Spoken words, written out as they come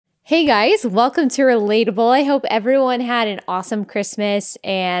Hey guys, welcome to Relatable. I hope everyone had an awesome Christmas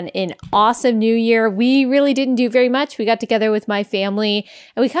and an awesome New Year. We really didn't do very much. We got together with my family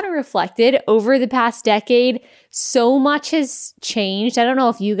and we kind of reflected over the past decade. So much has changed. I don't know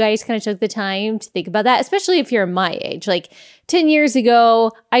if you guys kind of took the time to think about that, especially if you're my age. Like 10 years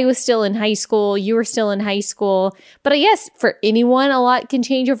ago, I was still in high school. You were still in high school. But I guess for anyone, a lot can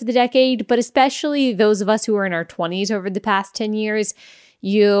change over the decade, but especially those of us who are in our 20s over the past 10 years.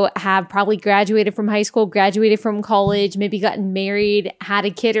 You have probably graduated from high school, graduated from college, maybe gotten married, had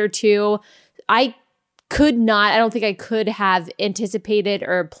a kid or two. I don't think I could have anticipated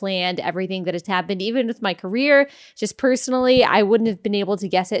or planned everything that has happened, even with my career. Just personally, I wouldn't have been able to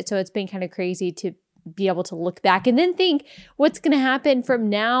guess it. So it's been kind of crazy to be able to look back and then think what's going to happen from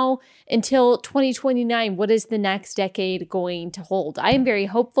now until 2029. What is the next decade going to hold? I am very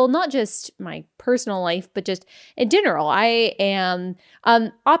hopeful, not just my personal life, but just in general. I am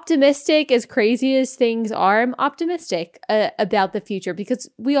optimistic. As crazy as things are, I'm optimistic about the future because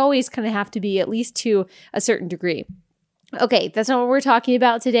we always kind of have to be, at least to a certain degree. Okay, that's not what we're talking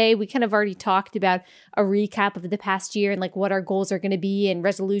about today. We kind of already talked about a recap of the past year and like what our goals are going to be and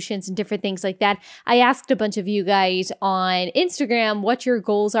resolutions and different things like that. I asked a bunch of you guys on Instagram what your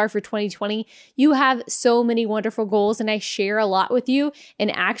goals are for 2020. You have so many wonderful goals and I share a lot with you.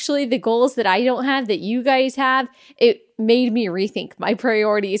 And actually the goals that I don't have that you guys have, it made me rethink my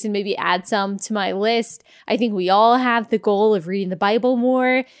priorities and maybe add some to my list. I think we all have the goal of reading the Bible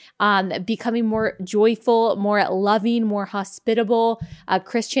more, becoming more joyful, more loving, more hospitable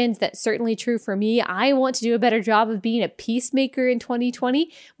Christians. That's certainly true for me. I want to do a better job of being a peacemaker in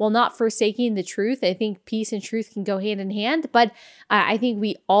 2020 while not forsaking the truth. I think peace and truth can go hand in hand, but I think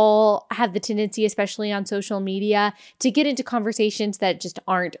we all have the tendency, especially on social media, to get into conversations that just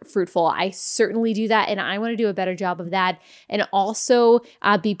aren't fruitful. I certainly do that, and I want to do a better job of that. And also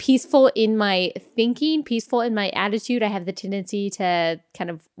be peaceful in my thinking, peaceful in my attitude. I have the tendency to kind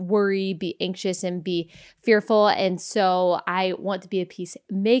of worry, be anxious, and be fearful. And so I want to be a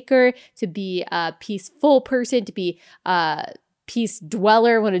peacemaker, to be a peaceful person, to be peace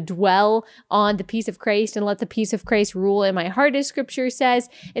dweller. I want to dwell on the peace of Christ and let the peace of Christ rule in my heart, as scripture says.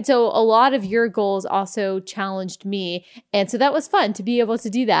 And so a lot of your goals also challenged me. And so that was fun to be able to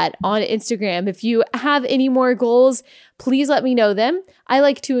do that on Instagram. If you have any more goals, please let me know them. I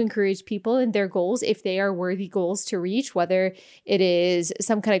like to encourage people in their goals if they are worthy goals to reach, whether it is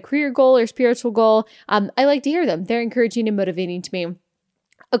some kind of career goal or spiritual goal. I like to hear them. They're encouraging and motivating to me.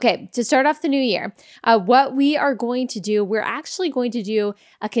 Okay, to start off the new year, what we are going to do, we're actually going to do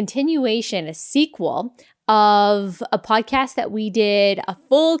a continuation, a sequel of a podcast that we did a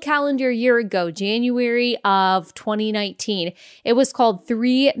full calendar year ago, January of 2019. It was called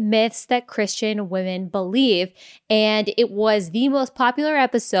 3 Myths That Christian Women Believe. And it was the most popular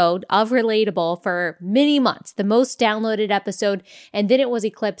episode of Relatable for many months, the most downloaded episode. And then it was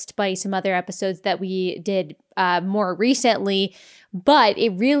eclipsed by some other episodes that we did more recently. But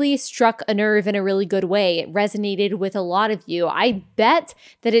it really struck a nerve in a really good way. It resonated with a lot of you. I bet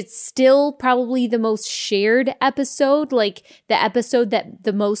that it's still probably the most shared episode, like the episode that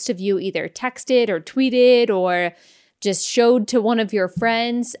the most of you either texted or tweeted or just showed to one of your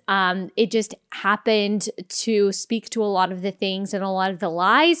friends. It just happened to speak to a lot of the things and a lot of the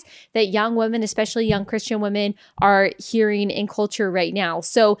lies that young women, especially young Christian women, are hearing in culture right now.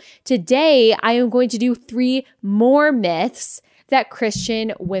 So today I am going to do 3 more myths that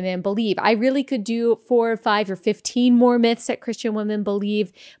Christian women believe. I really could do 4 or 5 or 15 more myths that Christian women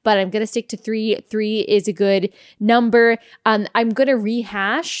believe, but I'm going to stick to 3. 3 is a good number. I'm going to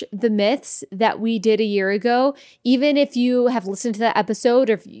rehash the myths that we did a year ago. Even if you have listened to that episode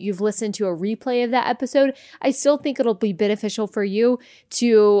or if you've listened to a replay of that episode, I still think it'll be beneficial for you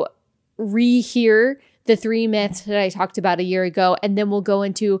to rehear the 3 myths that I talked about a year ago, and then we'll go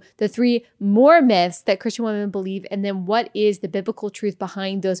into the 3 more myths that Christian women believe, and then what is the biblical truth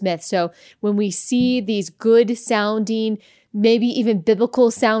behind those myths. So when we see these good sounding, maybe even biblical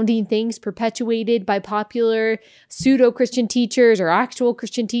sounding things perpetuated by popular pseudo-Christian teachers or actual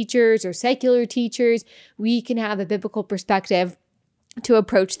Christian teachers or secular teachers, we can have a biblical perspective to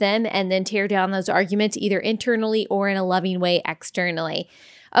approach them and then tear down those arguments either internally or in a loving way externally.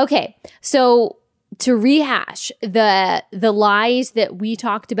 Okay, so to rehash the lies that we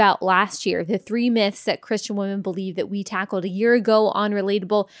talked about last year, the 3 myths that Christian women believe that we tackled a year ago on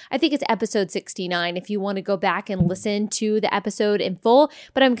Relatable. I think it's episode 69 if you want to go back and listen to the episode in full,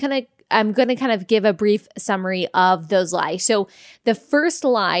 but I'm going to kind of give a brief summary of those lies. So the first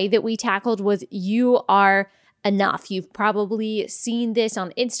lie that we tackled was you are enough. You've probably seen this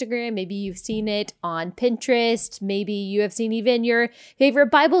on Instagram. Maybe you've seen it on Pinterest. Maybe you have seen even your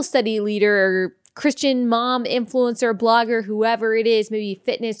favorite Bible study leader or Christian mom, influencer, blogger, whoever it is, maybe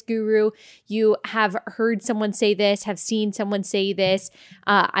fitness guru. You have heard someone say this, have seen someone say this,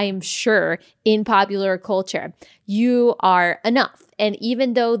 I am sure, in popular culture. You are enough. And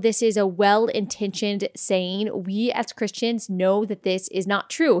even though this is a well-intentioned saying, we as Christians know that this is not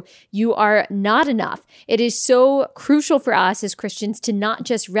true. You are not enough. It is so crucial for us as Christians to not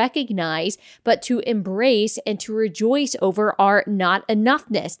just recognize, but to embrace and to rejoice over our not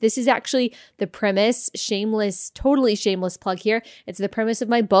enoughness. This is actually the premise, totally shameless plug here. It's the premise of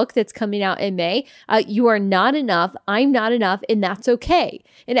my book that's coming out in May. You are not enough. I'm not enough, and that's okay.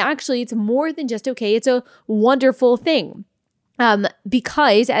 And actually, it's more than just okay. It's a wonderful thing.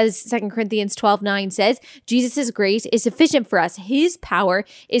 Because as 2 Corinthians 12:9 says, Jesus' grace is sufficient for us. His power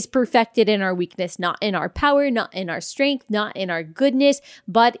is perfected in our weakness, not in our power, not in our strength, not in our goodness,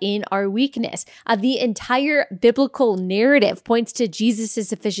 but in our weakness. The entire biblical narrative points to Jesus'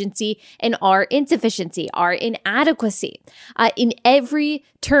 sufficiency and our insufficiency, our inadequacy. At every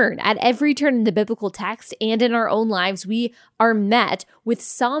turn in the biblical text and in our own lives, we are met with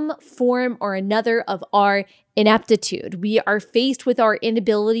some form or another of our ineptitude. We are faced with our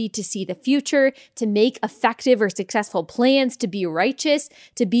inability to see the future, to make effective or successful plans, to be righteous,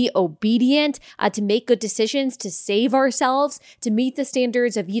 to be obedient, to make good decisions, to save ourselves, to meet the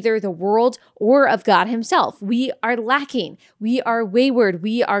standards of either the world or of God Himself. We are lacking. We are wayward.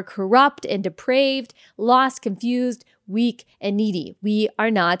 We are corrupt and depraved, lost, confused, weak, and needy. We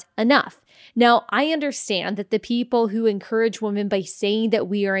are not enough. Now, I understand that the people who encourage women by saying that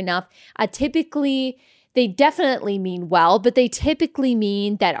we are enough, they definitely mean well, but they typically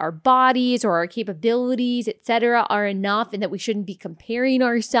mean that our bodies or our capabilities, etc., are enough and that we shouldn't be comparing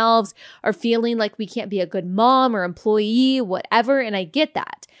ourselves or feeling like we can't be a good mom or employee, whatever, and I get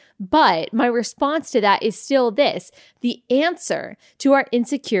that. But my response to that is still this: the answer to our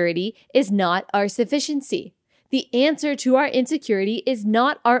insecurity is not our sufficiency. The answer to our insecurity is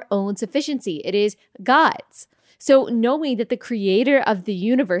not our own sufficiency. It is God's. So knowing that the creator of the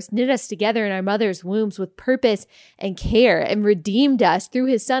universe knit us together in our mother's wombs with purpose and care and redeemed us through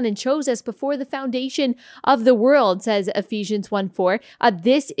His Son and chose us before the foundation of the world, says Ephesians 1:4,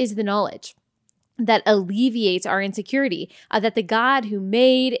 this is the knowledge that alleviates our insecurity, that the God who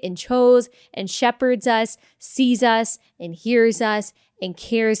made and chose and shepherds us, sees us and hears us and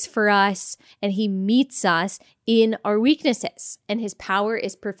cares for us, and He meets us in our weaknesses, and His power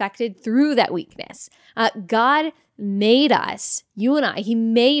is perfected through that weakness. God made us, you and I, He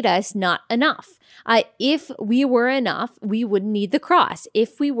made us not enough. If we were enough, we wouldn't need the cross.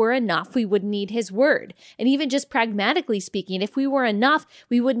 If we were enough, we wouldn't need His word. And even just pragmatically speaking, if we were enough,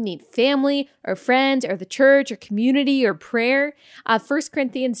 we wouldn't need family or friends or the church or community or prayer. 1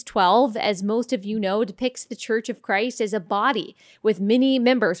 Corinthians 12, as most of you know, depicts the Church of Christ as a body with many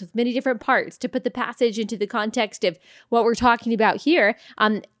members, with many different parts. To put the passage into the context of what we're talking about here,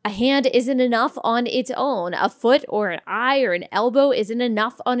 a hand isn't enough on its own. A foot or an eye or an elbow isn't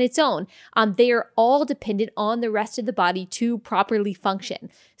enough on its own. They are all dependent on the rest of the body to properly function.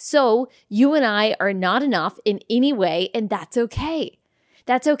 So you and I are not enough in any way, and that's okay.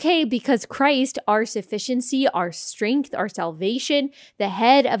 That's okay because Christ, our sufficiency, our strength, our salvation, the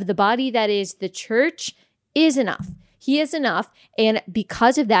head of the body that is the church, is enough. He is enough, and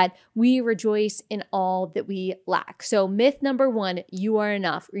because of that, we rejoice in all that we lack. So myth number 1, you are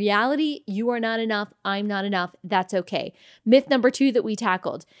enough. Reality, you are not enough. I'm not enough. That's okay. Myth number 2 that we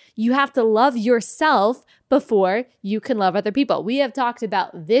tackled, you have to love yourself before you can love other people. We have talked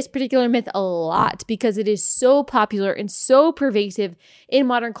about this particular myth a lot because it is so popular and so pervasive in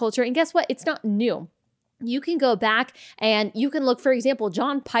modern culture. And guess what? It's not new. You can go back and you can look, for example,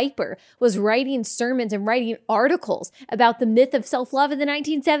 John Piper was writing sermons and writing articles about the myth of self-love in the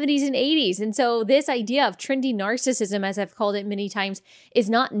 1970s and 80s. And so this idea of trendy narcissism, as I've called it many times, is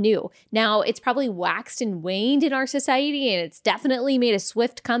not new. Now, it's probably waxed and waned in our society, and it's definitely made a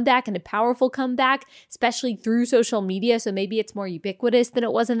swift comeback and a powerful comeback, especially through social media. So maybe it's more ubiquitous than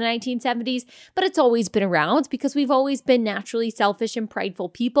it was in the 1970s, but it's always been around because we've always been naturally selfish and prideful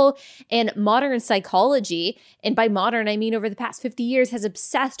people. And modern psychology, and by modern, I mean over the past 50 years, has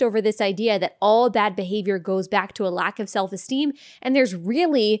obsessed over this idea that all bad behavior goes back to a lack of self-esteem. And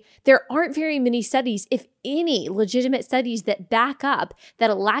there aren't very many studies, if any legitimate studies, that back up that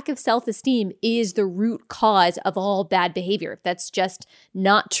a lack of self-esteem is the root cause of all bad behavior. That's just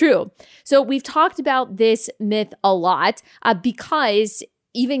not true. So we've talked about this myth a lot because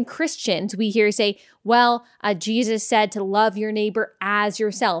even Christians, we hear say, well, Jesus said to love your neighbor as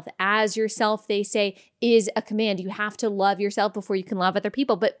yourself. As yourself, they say, is a command. You have to love yourself before you can love other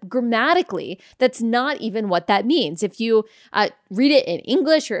people. But grammatically, that's not even what that means. If you read it in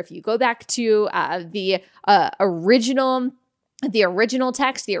English, or if you go back to the original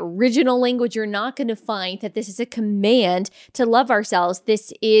text, the original language, you're not going to find that this is a command to love ourselves.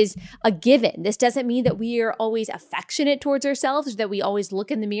 This is a given. This doesn't mean that we are always affectionate towards ourselves, or that we always look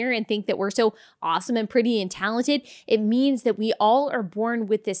in the mirror and think that we're so awesome and pretty and talented. It means that we all are born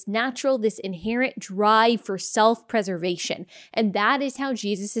with this natural, this inherent drive for self-preservation. And that is how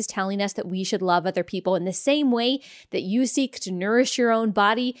Jesus is telling us that we should love other people, in the same way that you seek to nourish your own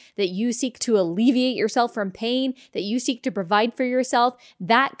body, that you seek to alleviate yourself from pain, that you seek to provide for yourself.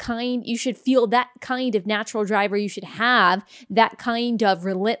 You should feel that kind of natural drive, or you should have that kind of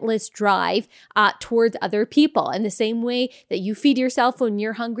relentless drive towards other people. In the same way that you feed yourself when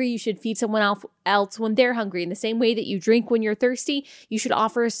you're hungry, you should feed someone else when they're hungry. In the same way that you drink when you're thirsty, you should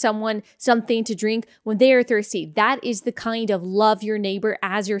offer someone something to drink when they are thirsty. That is the kind of love your neighbor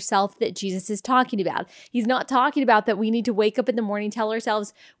as yourself that Jesus is talking about. He's not talking about that we need to wake up in the morning, tell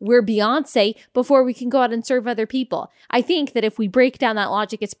ourselves we're Beyonce before we can go out and serve other people. I think that if we break down that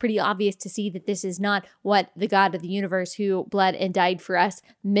logic, it's pretty obvious to see that this is not what the God of the universe who bled and died for us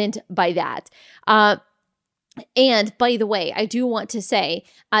meant by that. And by the way, I do want to say,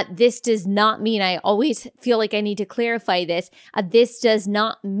 this does not mean, I always feel like I need to clarify this. This does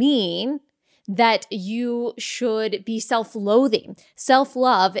not mean that you should be self-loathing.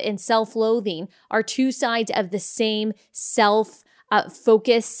 Self-love and self-loathing are two sides of the same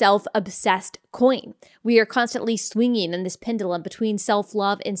self-focused, self-obsessed coin. We are constantly swinging in this pendulum between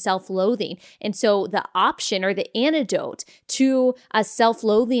self-love and self-loathing. And so the option, or the antidote to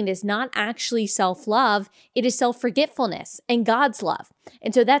self-loathing, is not actually self-love. It is self-forgetfulness and God's love.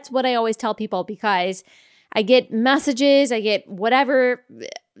 And so that's what I always tell people, because I get messages, I get whatever,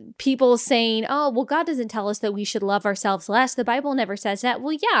 people saying, oh, well, God doesn't tell us that we should love ourselves less. The Bible never says that.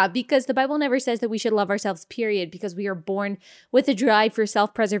 Well, yeah, because the Bible never says that we should love ourselves, period, because we are born with a drive for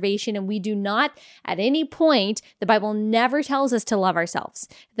self-preservation, and we do not, at any point, the Bible never tells us to love ourselves.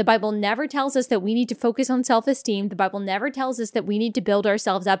 The Bible never tells us that we need to focus on self-esteem. The Bible never tells us that we need to build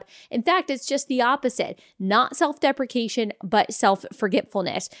ourselves up. In fact, it's just the opposite. Not self-deprecation, but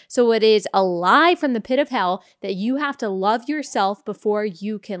self-forgetfulness. So it is a lie from the pit of hell that you have to love yourself before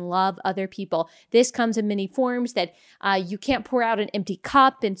you can love other people. This comes in many forms, that you can't pour out an empty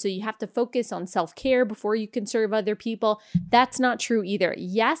cup, and so you have to focus on self-care before you can serve other people. That's not true either.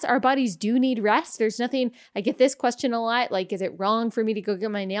 Yes, our bodies do need rest. There's nothing, I get this question a lot, like, is it wrong for me to go get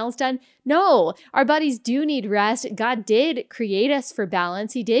my nails done? No, our bodies do need rest. God did create us for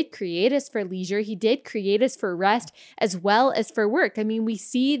balance. He did create us for leisure. He did create us for rest as well as for work. I mean, we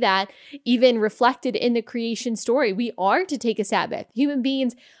see that even reflected in the creation story. We are to take a Sabbath. Human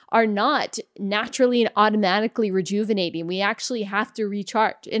beings are not naturally and automatically rejuvenating. We actually have to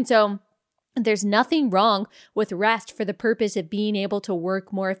recharge. And so there's nothing wrong with rest for the purpose of being able to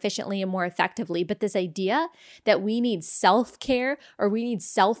work more efficiently and more effectively. But this idea that we need self-care or we need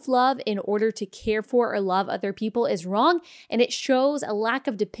self-love in order to care for or love other people is wrong. And it shows a lack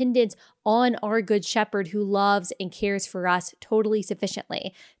of dependence on our good shepherd who loves and cares for us totally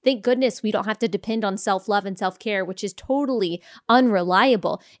sufficiently. Thank goodness we don't have to depend on self-love and self-care, which is totally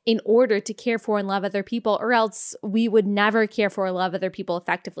unreliable, in order to care for and love other people, or else we would never care for or love other people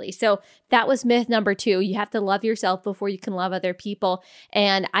effectively. So that was myth number 2. You have to love yourself before you can love other people.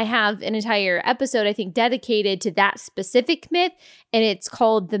 And I have an entire episode, I think, dedicated to that specific myth, and it's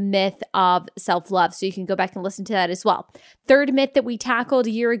called the myth of self-love. So you can go back and listen to that as well. Third myth that we tackled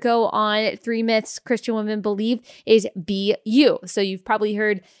a year ago on 3 Myths Christian Women Believe is be you. So you've probably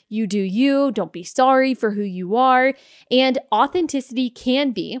heard you do you, don't be sorry for who you are. And authenticity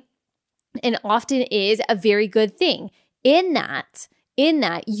can be, and often is, a very good thing in that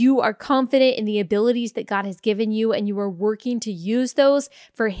you are confident in the abilities that God has given you, and you are working to use those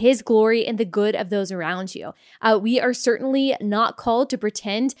for His glory and the good of those around you. We are certainly not called to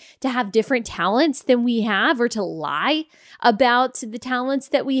pretend to have different talents than we have, or to lie about the talents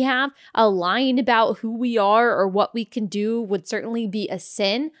that we have. Lying about who we are or what we can do would certainly be a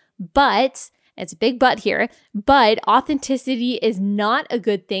sin, but it's a big but here, but authenticity is not a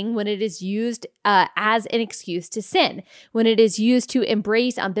good thing when it is used as an excuse to sin. When it is used to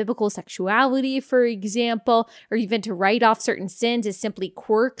embrace unbiblical sexuality, for example, or even to write off certain sins as simply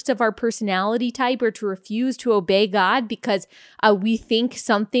quirks of our personality type, or to refuse to obey God because we think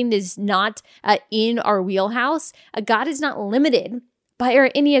something is not in our wheelhouse. God is not limited by our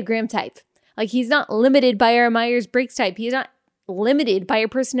Enneagram type. Like, He's not limited by our Myers-Briggs type. He's not limited by a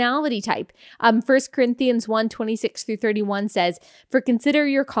personality type. 1 Corinthians 1:26-31 says, "For consider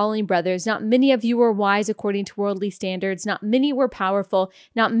your calling, brothers. Not many of you were wise according to worldly standards. Not many were powerful.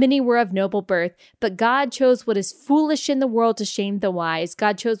 Not many were of noble birth. But God chose what is foolish in the world to shame the wise.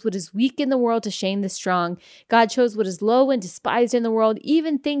 God chose what is weak in the world to shame the strong. God chose what is low and despised in the world,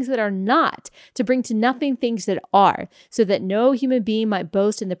 even things that are not, to bring to nothing things that are, so that no human being might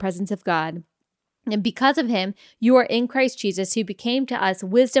boast in the presence of God. And because of him, you are in Christ Jesus, who became to us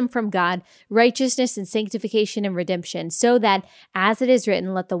wisdom from God, righteousness and sanctification and redemption, so that, as it is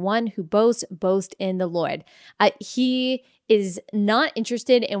written, let the one who boasts boast in the Lord." He is not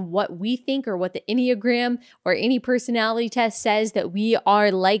interested in what we think or what the Enneagram or any personality test says that we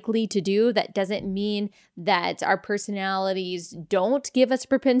are likely to do. That doesn't mean that our personalities don't give us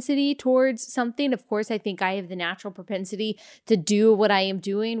propensity towards something. Of course, I think I have the natural propensity to do what I am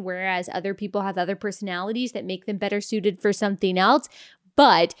doing, whereas other people have other personalities that make them better suited for something else.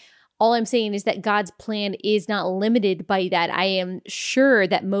 But all I'm saying is that God's plan is not limited by that. I am sure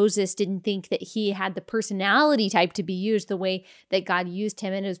that Moses didn't think that he had the personality type to be used the way that God used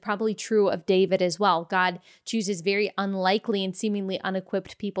him. And it was probably true of David as well. God chooses very unlikely and seemingly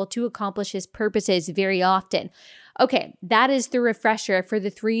unequipped people to accomplish his purposes very often. Okay, that is the refresher for the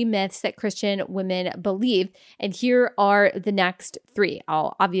 3 myths that Christian women believe. And here are the next 3.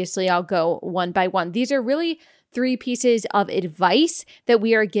 I'll go one by one. These are really 3 pieces of advice that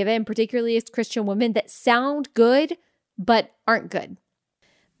we are given, particularly as Christian women, that sound good, but aren't good.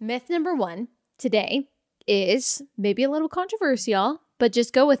 Myth number 1 today is maybe a little controversial, but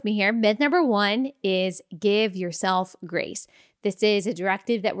just go with me here. Myth number 1 is give yourself grace. This is a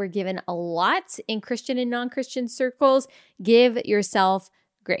directive that we're given a lot in Christian and non-Christian circles. Give yourself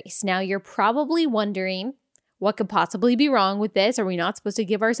grace. Now, you're probably wondering, what could possibly be wrong with this? Are we not supposed to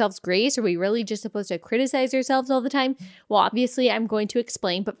give ourselves grace? Are we really just supposed to criticize ourselves all the time? Well, obviously, I'm going to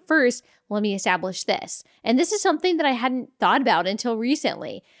explain, but first, let me establish this. And this is something that I hadn't thought about until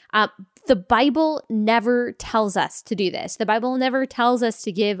recently. The Bible never tells us to do this. The Bible never tells us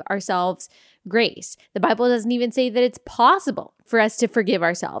to give ourselves grace. The Bible doesn't even say that it's possible for us to forgive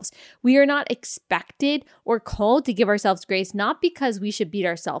ourselves. We are not expected or called to give ourselves grace, not because we should beat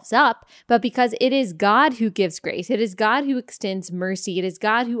ourselves up, but because it is God who gives grace. It is God who extends mercy. It is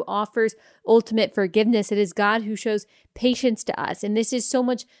God who offers ultimate forgiveness. It is God who shows patience to us. And this is so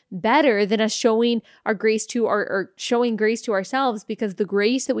much better than us showing our grace to or showing grace to ourselves, because the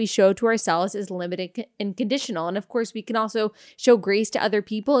grace that we show to ourselves is limited and conditional. And of course, we can also show grace to other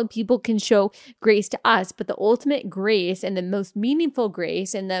people, and people can show grace to us. But the ultimate grace and the most meaningful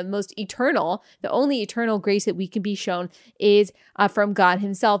grace and the most eternal, the only eternal grace that we can be shown is from God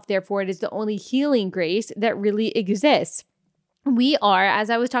himself. Therefore, it is the only healing grace that really exists. We are, as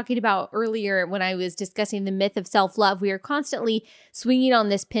I was talking about earlier when I was discussing the myth of self-love, we are constantly swinging on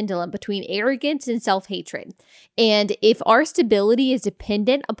this pendulum between arrogance and self-hatred. And if our stability is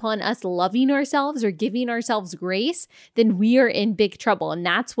dependent upon us loving ourselves or giving ourselves grace, then we are in big trouble. And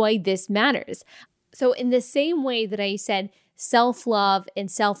that's why this matters. So in the same way that I said self-love and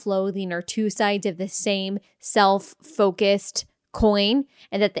self-loathing are 2 sides of the same self-focused coin,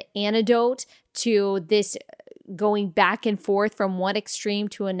 and that the antidote to this going back and forth from one extreme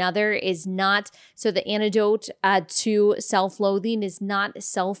to another is not, so the antidote to self-loathing is not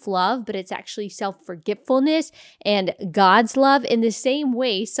self-love, but it's actually self-forgetfulness and God's love. In the same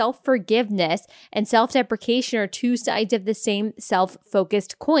way, self-forgiveness and self-deprecation are 2 sides of the same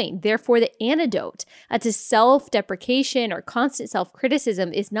self-focused coin. Therefore, the antidote to self-deprecation or constant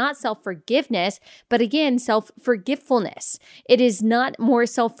self-criticism is not self-forgiveness, but again, self-forgetfulness. It is not more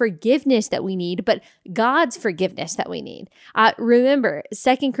self-forgiveness that we need, but God's forgiveness that we need. Remember,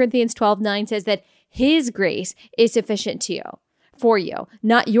 2 Corinthians 12:9 says that his grace is sufficient for you,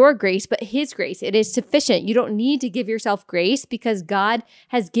 not your grace, but his grace. It is sufficient. You don't need to give yourself grace because God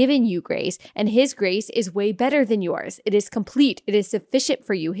has given you grace, and his grace is way better than yours. It is complete. It is sufficient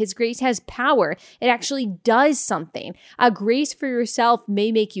for you. His grace has power. It actually does something. A grace for yourself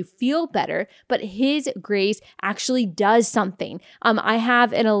may make you feel better, but his grace actually does something. I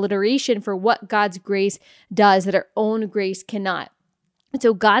have an alliteration for what God's grace does that our own grace cannot.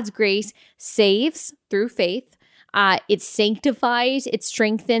 So God's grace saves through faith. It sanctifies, it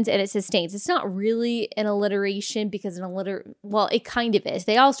strengthens, and it sustains. It's not really an alliteration because well, it kind of is.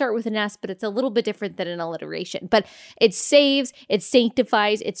 They all start with an S, but it's a little bit different than an alliteration. But it saves, it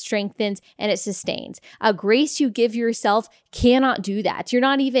sanctifies, it strengthens, and it sustains. A grace you give yourself cannot do that. You're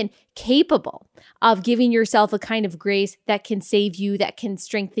not even capable of giving yourself a kind of grace that can save you, that can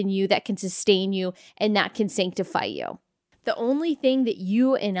strengthen you, that can sustain you, and that can sanctify you. The only thing that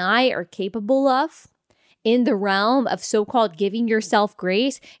you and I are capable of in the realm of so-called giving yourself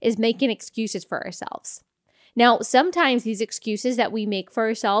grace is making excuses for ourselves. Now, sometimes these excuses that we make for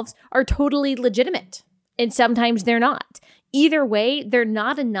ourselves are totally legitimate, and sometimes they're not. Either way, they're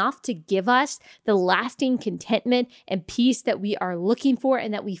not enough to give us the lasting contentment and peace that we are looking for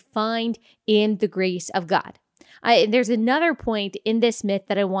and that we find in the grace of God. There's another point in this myth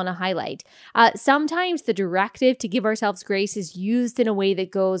that I want to highlight. Sometimes the directive to give ourselves grace is used in a way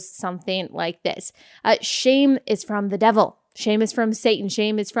that goes something like this. Shame is from the devil. Shame is from Satan.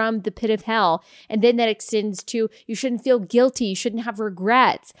 Shame is from the pit of hell. And then that extends to you shouldn't feel guilty. You shouldn't have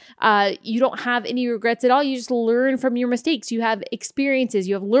regrets. You don't have any regrets at all. You just learn from your mistakes. You have experiences.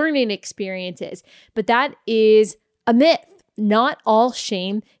 You have learning experiences. But that is a myth. Not all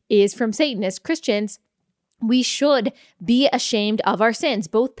shame is from Satan. As Christians, we should be ashamed of our sins,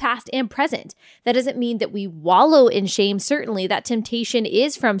 both past and present. That doesn't mean that we wallow in shame. Certainly, that temptation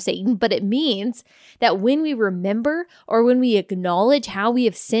is from Satan, but it means that when we remember or when we acknowledge how we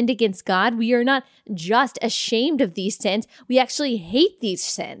have sinned against God, we are not just ashamed of these sins, we actually hate these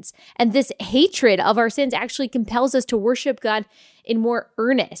sins. And this hatred of our sins actually compels us to worship God in more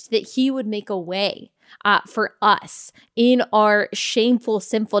earnest, that He would make a way for us in our shameful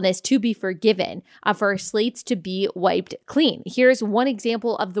sinfulness to be forgiven, for our slates to be wiped clean. Here's one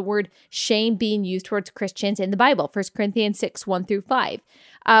example of the word shame being used towards Christians in the Bible, 1 Corinthians 6, 1-5.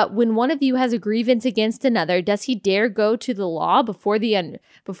 When one of you has a grievance against another, does he dare go to the law before the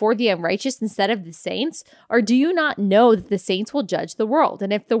unrighteous instead of the saints? Or do you not know that the saints will judge the world?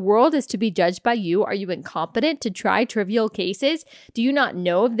 And if the world is to be judged by you, are you incompetent to try trivial cases? Do you not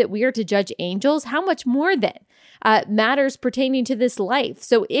know that we are to judge angels? How much more then? Matters pertaining to this life.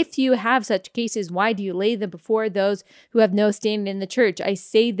 So if you have such cases, why do you lay them before those who have no standing in the church? I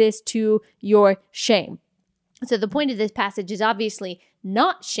say this to your shame. So the point of this passage is obviously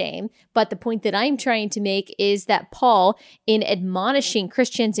not shame, but the point that I'm trying to make is that Paul, in admonishing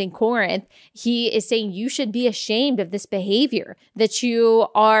Christians in Corinth, he is saying you should be ashamed of this behavior that you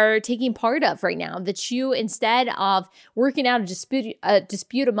are taking part of right now, that you, instead of working out a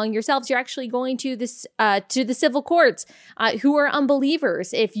dispute among yourselves, you're actually going to the civil courts who are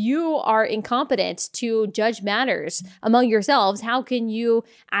unbelievers. If you are incompetent to judge matters among yourselves, how can you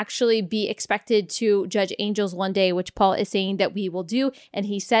actually be expected to judge angels one day, which Paul is saying that we will do? And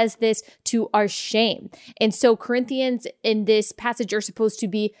he says this to our shame. And so Corinthians in this passage are supposed to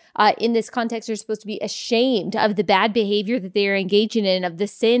be, in this context, are supposed to be ashamed of the bad behavior that they are engaging in, of the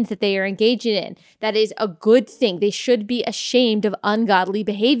sins that they are engaging in. That is a good thing. They should be ashamed of ungodly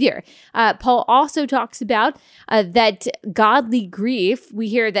behavior. Paul also talks about that godly grief, we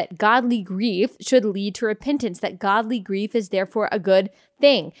hear that godly grief should lead to repentance, that godly grief is therefore a good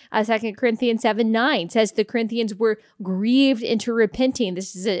thing. 2 Corinthians 7:9 says the Corinthians were grieved into repenting.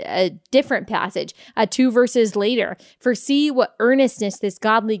 This is a different passage. 2 verses later, for see what earnestness this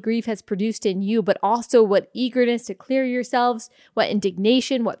godly grief has produced in you, but also what eagerness to clear yourselves, what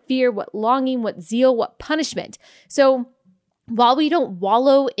indignation, what fear, what longing, what zeal, what punishment. So while we don't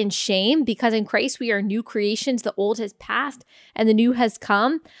wallow in shame, because in Christ we are new creations, the old has passed and the new has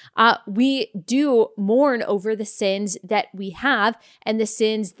come, we do mourn over the sins that we have and the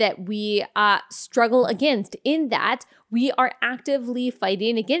sins that we struggle against. In that, we are actively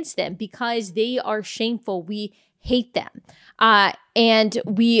fighting against them because they are shameful. We hate them. And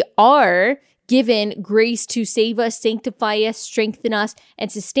we are given grace to save us, sanctify us, strengthen us,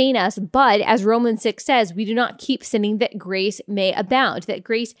 and sustain us. But as Romans 6 says, we do not keep sinning that grace may abound, that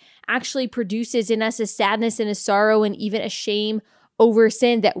grace actually produces in us a sadness and a sorrow and even a shame over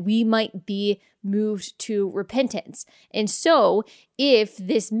sin, that we might be moved to repentance. And so if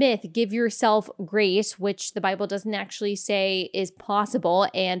this myth, give yourself grace, which the Bible doesn't actually say is possible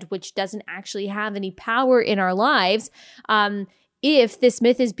and which doesn't actually have any power in our lives, if this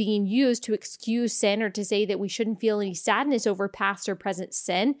myth is being used to excuse sin or to say that we shouldn't feel any sadness over past or present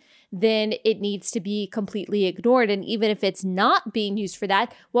sin, then it needs to be completely ignored. And even if it's not being used for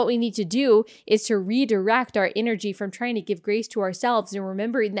that, what we need to do is to redirect our energy from trying to give grace to ourselves and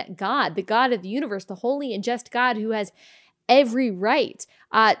remembering that God, the God of the universe, the holy and just God who has every right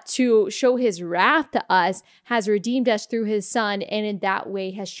to show his wrath to us, has redeemed us through his son, and in that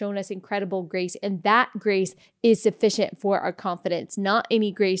way has shown us incredible grace. And that grace is sufficient for our confidence, not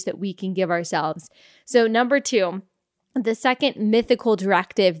any grace that we can give ourselves. So number 2, the second mythical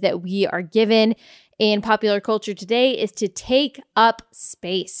directive that we are given in popular culture today is to take up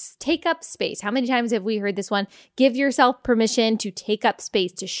space. Take up space. How many times have we heard this one? Give yourself permission to take up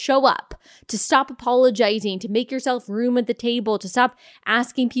space, to show up, to stop apologizing, to make yourself room at the table, to stop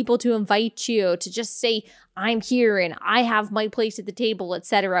asking people to invite you, to just say, I'm here and I have my place at the table,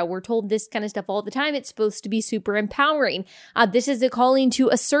 etc. We're told this kind of stuff all the time. It's supposed to be super empowering. This is a calling to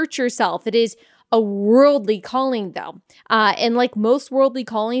assert yourself. It is a worldly calling though. And like most worldly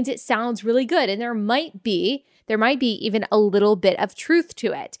callings, it sounds really good. And there might be even a little bit of truth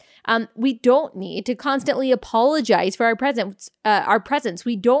to it. We don't need to constantly apologize for our presence.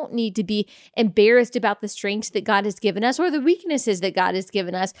 We don't need to be embarrassed about the strengths that God has given us or the weaknesses that God has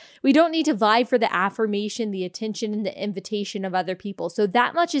given us. We don't need to vie for the affirmation, the attention, and the invitation of other people. So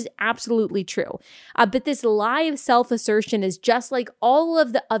that much is absolutely true. But this lie of self-assertion is just like all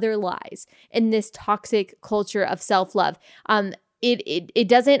of the other lies in this toxic culture of self-love. It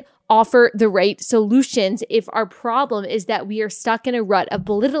doesn't offer the right solutions if our problem is that we are stuck in a rut of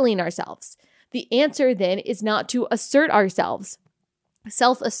belittling ourselves. The answer then is not to assert ourselves.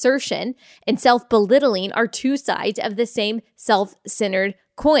 Self-assertion and self-belittling are two sides of the same self-centered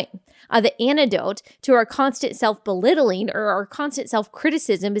coin. The antidote to our constant self-belittling or our constant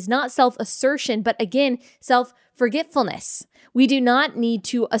self-criticism is not self-assertion, but again, self-forgetfulness. We do not need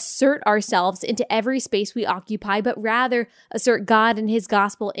to assert ourselves into every space we occupy, but rather assert God and his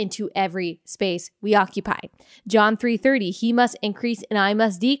gospel into every space we occupy. John 3:30, he must increase and I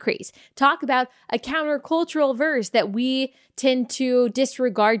must decrease. Talk about a countercultural verse that we tend to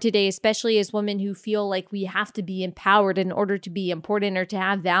disregard today, especially as women who feel like we have to be empowered in order to be important or to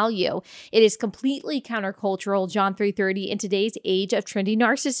have value. It is completely countercultural, John 3:30, in today's age of trendy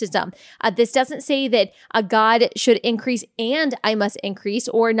narcissism. This doesn't say that God should increase and I must increase,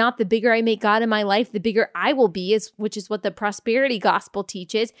 or not the bigger I make God in my life, the bigger I will be, which is what the prosperity gospel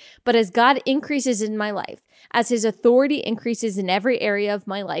teaches. But as God increases in my life, as his authority increases in every area of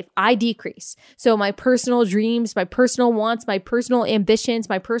my life, I decrease. So my personal dreams, my personal wants, my personal ambitions,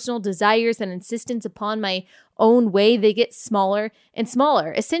 my personal desires and insistence upon my own way, they get smaller and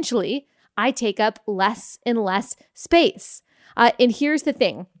smaller. Essentially, I take up less and less space. And here's the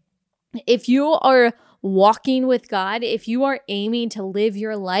thing. If you are walking with God, if you are aiming to live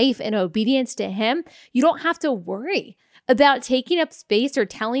your life in obedience to him, you don't have to worry about taking up space or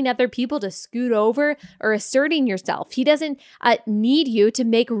telling other people to scoot over or asserting yourself. He doesn't need you to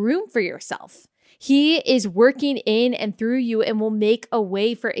make room for yourself. He is working in and through you and will make a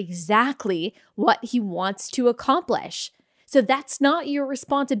way for exactly what he wants to accomplish. So that's not your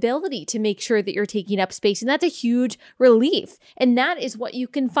responsibility to make sure that you're taking up space. And that's a huge relief. And that is what you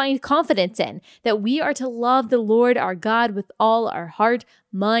can find confidence in, that we are to love the Lord our God with all our heart,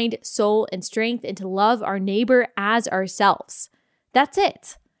 mind, soul, and strength, and to love our neighbor as ourselves. That's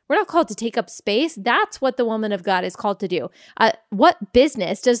it. We're not called to take up space. That's what the woman of God is called to do. What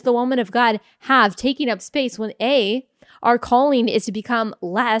business does the woman of God have taking up space when A, our calling is to become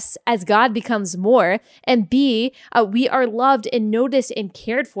less as God becomes more, and B, we are loved and noticed and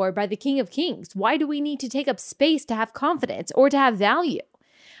cared for by the King of Kings? Why do we need to take up space to have confidence or to have value?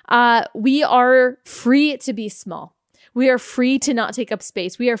 We are free to be small. We are free to not take up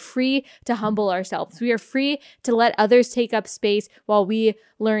space. We are free to humble ourselves. We are free to let others take up space while we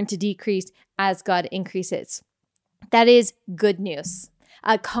learn to decrease as God increases. That is good news.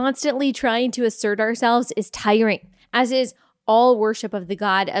 Constantly trying to assert ourselves is tiring, as is all worship of the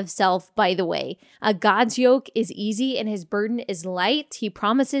God of self, by the way. God's yoke is easy and his burden is light. He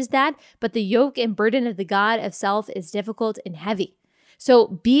promises that, but the yoke and burden of the God of self is difficult and heavy. So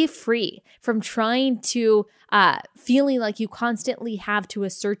be free from trying to, feeling like you constantly have to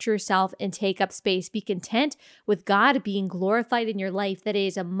assert yourself and take up space. Be content with God being glorified in your life. That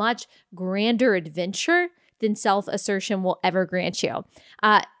is a much grander adventure than self-assertion will ever grant you.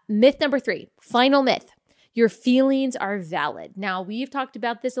 Myth number 3, final myth. Your feelings are valid. Now, we've talked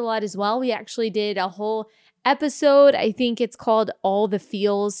about this a lot as well. We actually did a whole episode. I think it's called All the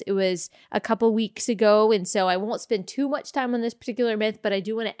Feels. It was a couple weeks ago. And so I won't spend too much time on this particular myth, but I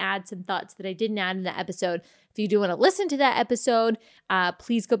do want to add some thoughts that I didn't add in the episode. If you do want to listen to that episode,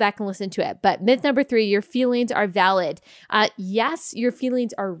 please go back and listen to it. But myth number 3, your feelings are valid. Yes, your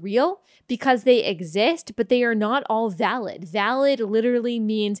feelings are real because they exist, but they are not all valid. Valid literally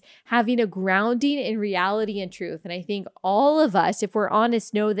means having a grounding in reality and truth. And I think all of us, if we're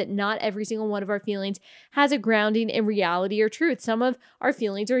honest, know that not every single one of our feelings has a grounding in reality or truth. Some of our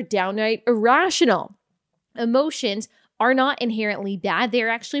feelings are downright irrational. Emotions are not inherently bad. They're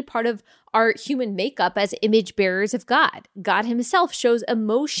actually part of our human makeup as image bearers of God. God himself shows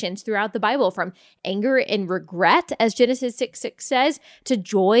emotions throughout the Bible, from anger and regret, as Genesis 6:6 says, to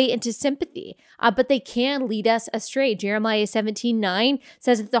joy and to sympathy. But they can lead us astray. Jeremiah 17:9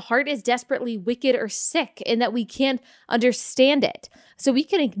 says that the heart is desperately wicked or sick and that we can't understand it. So we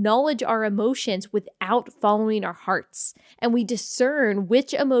can acknowledge our emotions without following our hearts. And we discern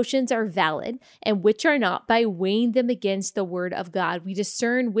which emotions are valid and which are not by weighing them against the word of God. We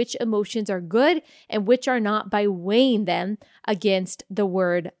discern which emotions are good and which are not by weighing them against the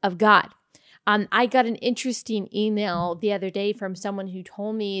word of God. I got an interesting email the other day from someone who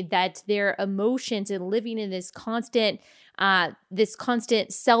told me that their emotions and living in this constant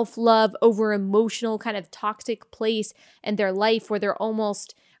self-love over emotional kind of toxic place in their life where they're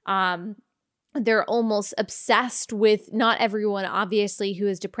almost obsessed with, not everyone obviously who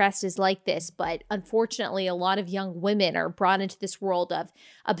is depressed is like this, but unfortunately a lot of young women are brought into this world of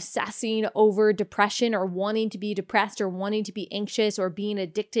obsessing over depression or wanting to be depressed or wanting to be anxious or being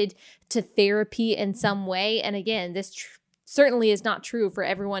addicted to therapy in some way. And again, this certainly is not true for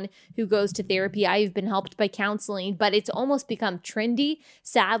everyone who goes to therapy. I've been helped by counseling, but it's almost become trendy,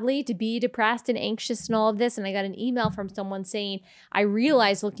 sadly, to be depressed and anxious and all of this. And I got an email from someone saying, I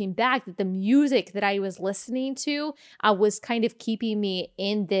realized looking back that the music that I was listening to was kind of keeping me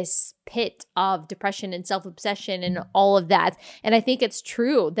in this pit of depression and self-obsession and all of that. And I think it's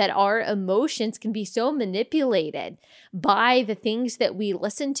true that our emotions can be so manipulated by the things that we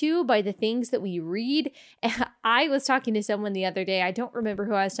listen to, by the things that we read. And I was talking to someone the other day, I don't remember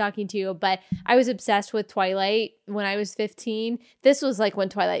who I was talking to, but I was obsessed with Twilight when I was 15. This was like when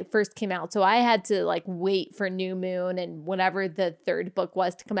Twilight first came out. So I had to like wait for New Moon and whatever the third book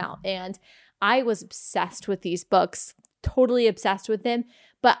was to come out. And I was obsessed with these books, totally obsessed with them.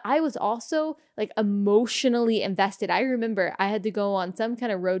 But I was also like emotionally invested. I remember I had to go on some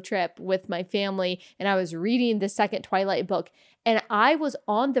kind of road trip with my family and I was reading the second Twilight book and I was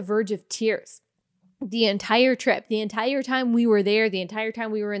on the verge of tears the entire trip, the entire time we were there, the entire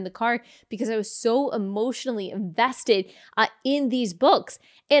time we were in the car, because I was so emotionally invested in these books.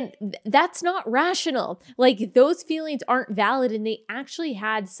 And that's not rational. Like those feelings aren't valid and they actually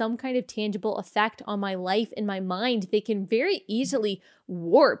had some kind of tangible effect on my life and my mind. They can very easily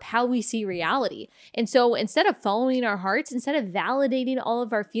warp how we see reality. And so instead of following our hearts, instead of validating all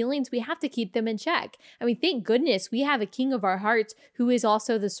of our feelings, we have to keep them in check. I mean, thank goodness we have a king of our hearts who is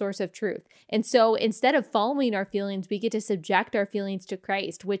also the source of truth. And so instead of following our feelings, we get to subject our feelings to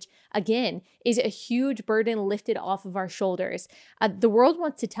Christ, which again is a huge burden lifted off of our shoulders. The world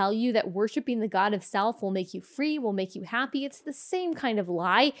wants to tell you that worshiping the God of self will make you free, will make you happy. It's the same kind of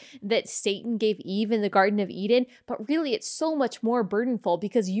lie that Satan gave Eve in the Garden of Eden, but really it's so much more burdenful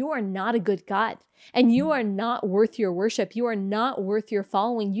because you are not a good God and you are not worth your worship. You are not worth your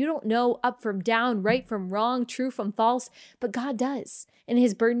following. You don't know up from down, right from wrong, true from false, but God does. And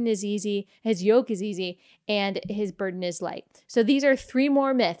his burden is easy, his yoke is easy, and his burden is light. So these are 3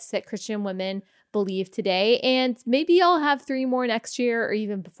 more myths that Christian women believe today, and maybe I'll have 3 more next year or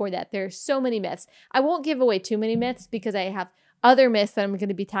even before that. There are so many myths. I won't give away too many myths because I have other myths that I'm going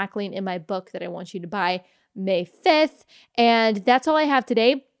to be tackling in my book that I want you to buy May 5th. And that's all I have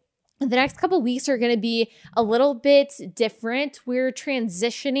today. The next couple of weeks are going to be a little bit different. We're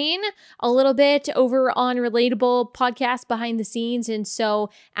transitioning a little bit over on Relatable Podcast behind the scenes. And so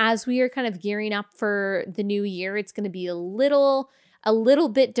as we are kind of gearing up for the new year, it's going to be a little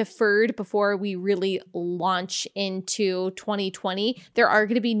bit deferred before we really launch into 2020. There are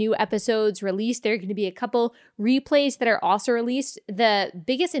going to be new episodes released. There are going to be a couple replays that are also released. The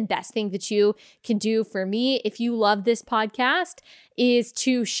biggest and best thing that you can do for me, if you love this podcast, is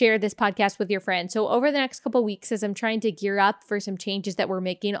to share this podcast with your friends. So over the next couple of weeks, as I'm trying to gear up for some changes that we're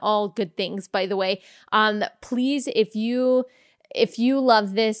making, all good things, by the way, please, if you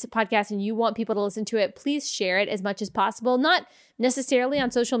love this podcast and you want people to listen to it, please share it as much as possible. Not necessarily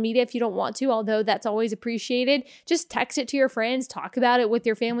on social media if you don't want to, although that's always appreciated. Just text it to your friends, talk about it with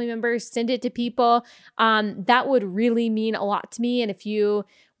your family members, send it to people. That would really mean a lot to me. And if you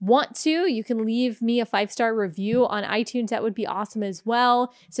want to, you can leave me a 5-star review on iTunes. That would be awesome as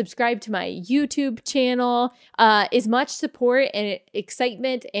well. Subscribe to my YouTube channel. As much support and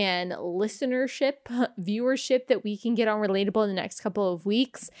excitement and listenership, viewership that we can get on Relatable in the next couple of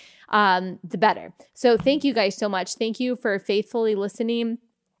weeks, the better. So thank you guys so much. Thank you for faithfully listening.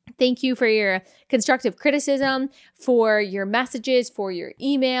 Thank you for your constructive criticism, for your messages, for your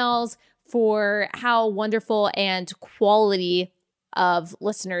emails, for how wonderful and quality of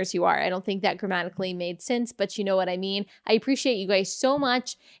listeners you are. I don't think that grammatically made sense, but you know what I mean. I appreciate you guys so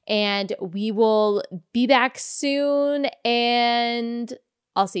much, and we will be back soon, and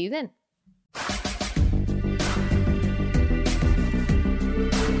I'll see you then.